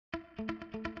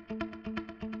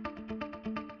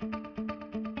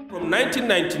From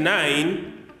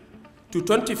 1999 to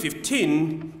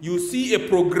 2015, you see a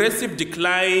progressive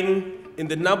decline in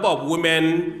the number of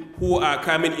women who are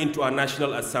coming into our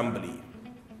National Assembly.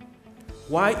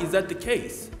 Why is that the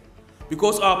case?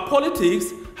 Because our politics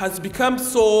has become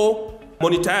so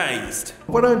monetized.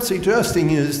 What I'm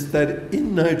suggesting is that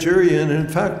in Nigeria, and in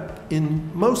fact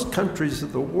in most countries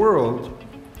of the world,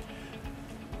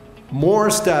 more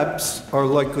steps are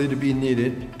likely to be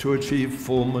needed to achieve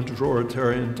full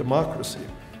majoritarian democracy.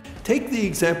 Take the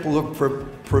example of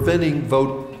preventing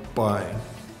vote buying.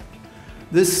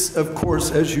 This, of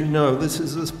course, as you know, this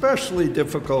is especially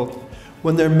difficult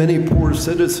when there are many poor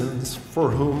citizens for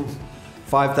whom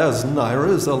 5,000 naira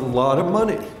is a lot of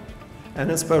money,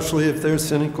 and especially if they're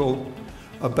cynical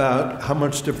about how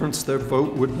much difference their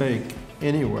vote would make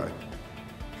anyway.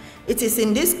 It is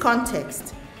in this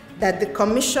context that the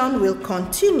Commission will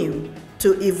continue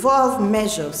to evolve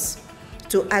measures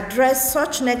to address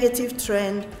such negative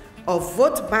trend of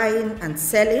vote buying and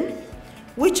selling,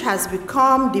 which has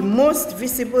become the most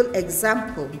visible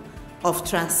example of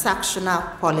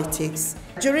transactional politics.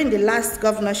 During the last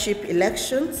governorship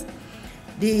elections,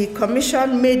 the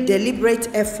Commission made deliberate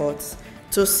efforts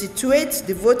to situate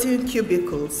the voting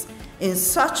cubicles in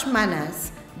such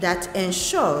manners that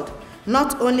ensured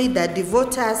not only that the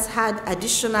voters had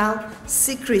additional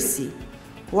secrecy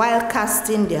while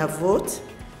casting their vote,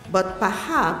 but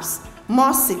perhaps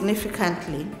more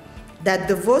significantly, that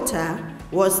the voter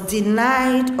was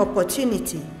denied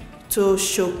opportunity to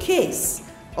showcase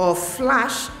or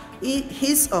flash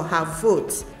his or her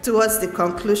vote towards the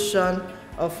conclusion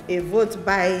of a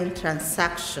vote-buying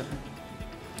transaction.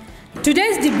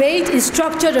 Today's debate is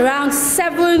structured around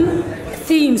 7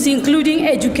 themes, including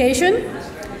education,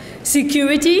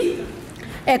 security,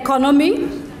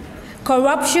 economy,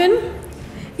 corruption,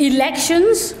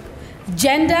 elections,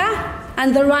 gender,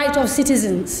 and the right of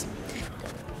citizens.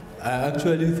 I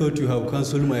actually thought you have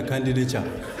cancelled my candidature.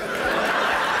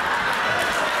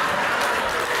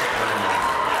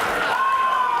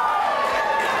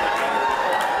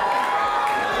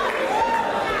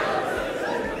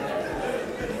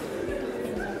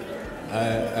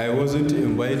 I wasn't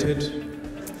invited,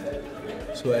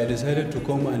 so I decided to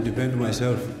come and defend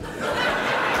myself.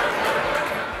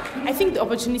 I think the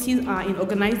opportunities are in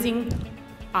organizing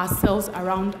ourselves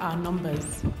around our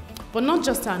numbers. But not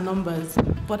just our numbers,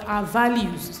 but our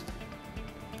values.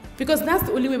 Because that's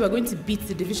the only way we're going to beat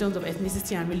the divisions of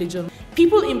ethnicity and religion.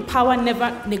 People in power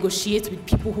never negotiate with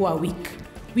people who are weak.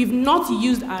 We've not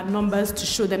used our numbers to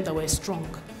show them that we're strong.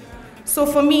 So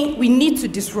for me, we need to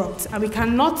disrupt, and we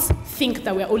cannot think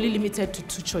that we're only limited to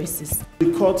 2 choices.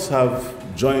 The courts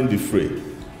have joined the fray,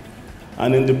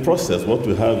 and in the process, what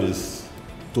we have is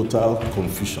total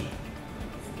confusion,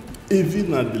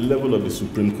 even at the level of the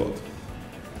Supreme Court.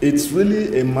 It's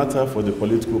really a matter for the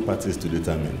political parties to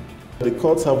determine. The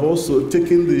courts have also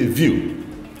taken the view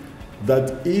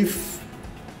that if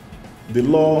the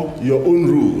law, your own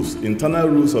rules, internal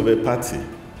rules of a party,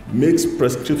 makes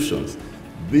prescriptions,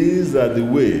 these are the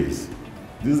ways,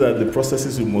 these are the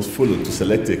processes you must follow to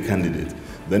select a candidate.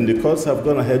 Then the courts have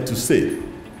gone ahead to say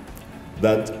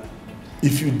that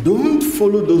if you don't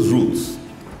follow those rules,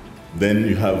 then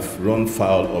you have run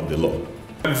foul of the law.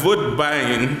 Vote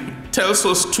buying tells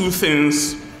us 2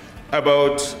 things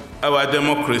about our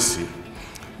democracy.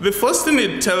 The first thing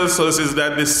it tells us is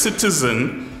that the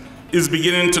citizen is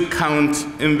beginning to count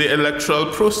in the electoral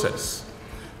process,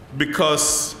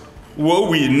 because what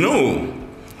we know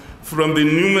from the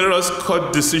numerous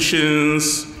court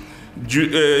decisions,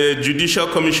 judicial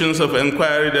commissions of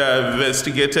inquiry that have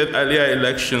investigated earlier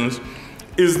elections,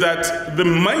 is that the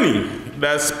money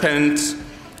that's spent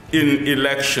in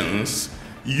elections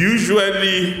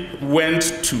usually went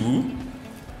to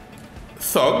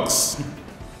thugs,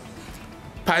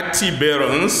 party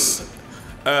barons,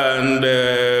 and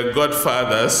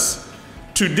godfathers.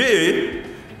 Today,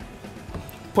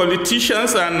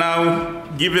 politicians are now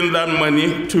giving that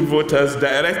money to voters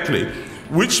directly,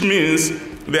 which means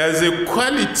there's a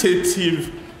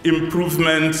qualitative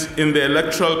improvement in the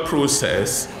electoral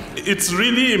process. It's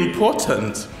really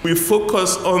important we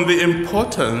focus on the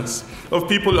importance of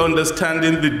people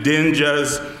understanding the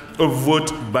dangers of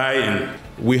vote buying.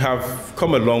 We have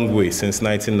come a long way since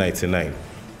 1999.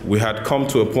 We had come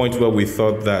to a point where we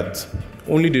thought that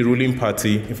only the ruling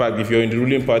party, in fact, if you're in the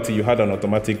ruling party, you had an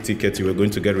automatic ticket, you were going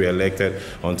to get re-elected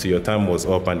until your time was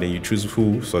up, and then you choose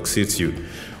who succeeds you.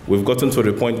 We've gotten to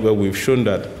the point where we've shown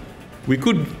that we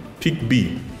could pick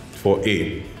B for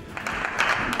A.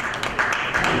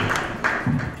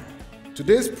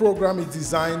 Today's program is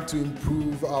designed to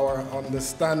improve our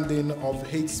understanding of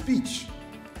hate speech,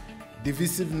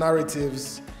 divisive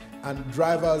narratives, and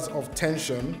drivers of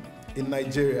tension in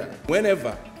Nigeria.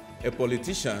 Whenever a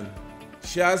politician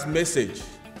shares message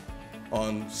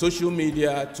on social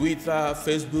media, Twitter,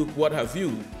 Facebook, what have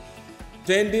you,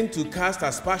 tending to cast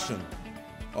aspersion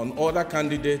on other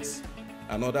candidates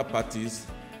and other parties,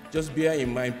 just bear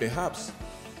in mind perhaps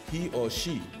he or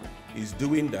she is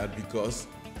doing that because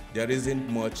there isn't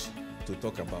much to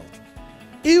talk about.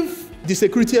 If the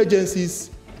security agencies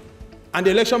and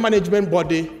the election management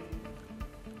body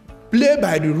play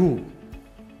by the rule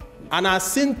and are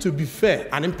seen to be fair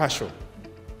and impartial,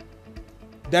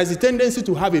 there is a tendency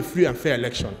to have a free and fair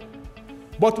election.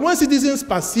 But when citizens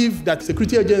perceive that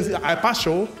security agencies are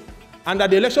partial and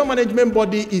that the election management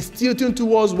body is tilting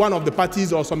towards one of the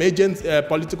parties or some agents,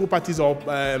 political parties or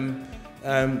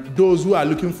those who are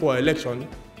looking for election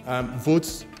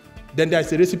votes, then there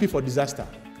is a recipe for disaster.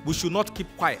 We should not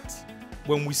keep quiet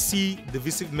when we see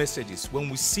divisive messages, when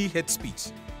we see hate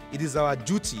speech. It is our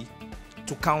duty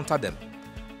to counter them.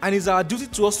 And it's our duty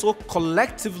to also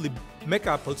collectively make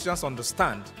our politicians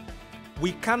understand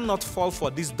we cannot fall for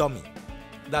this dummy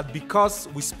that because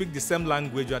we speak the same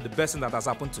language, you are the best thing that has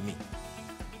happened to me.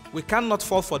 We cannot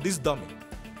fall for this dummy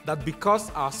that because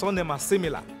our surnames are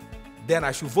similar, then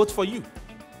I should vote for you.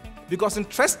 Because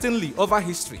interestingly, over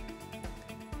history,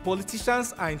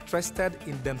 politicians are interested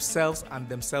in themselves and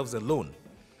themselves alone.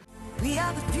 We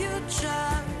are the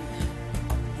future,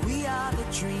 we are the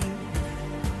dream,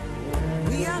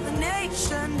 we are the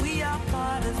nation, we are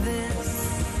part of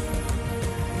this.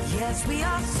 Yes, we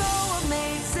are so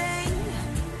amazing,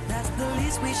 that's the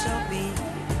least we shall be.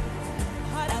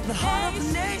 At the heart of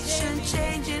the nation,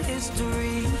 changing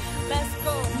history. Let's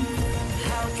go.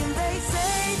 How can they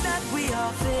say that we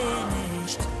are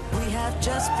finished? We have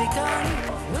just begun.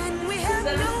 When we have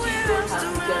nowhere else to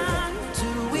run to,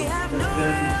 we have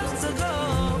nowhere else to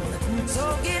go.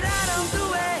 So get out of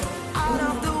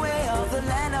the way of the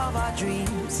land of our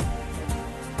dreams.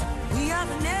 We are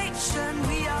the nation,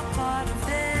 we are part of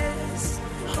this.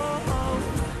 Oh, oh.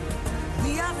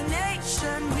 We are the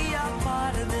nation, we are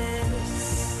part of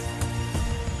this.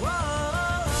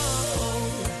 Whoa,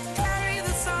 carry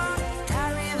the song,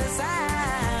 carry the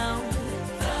sound.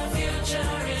 The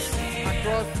future is here.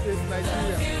 Across this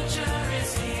Nigeria.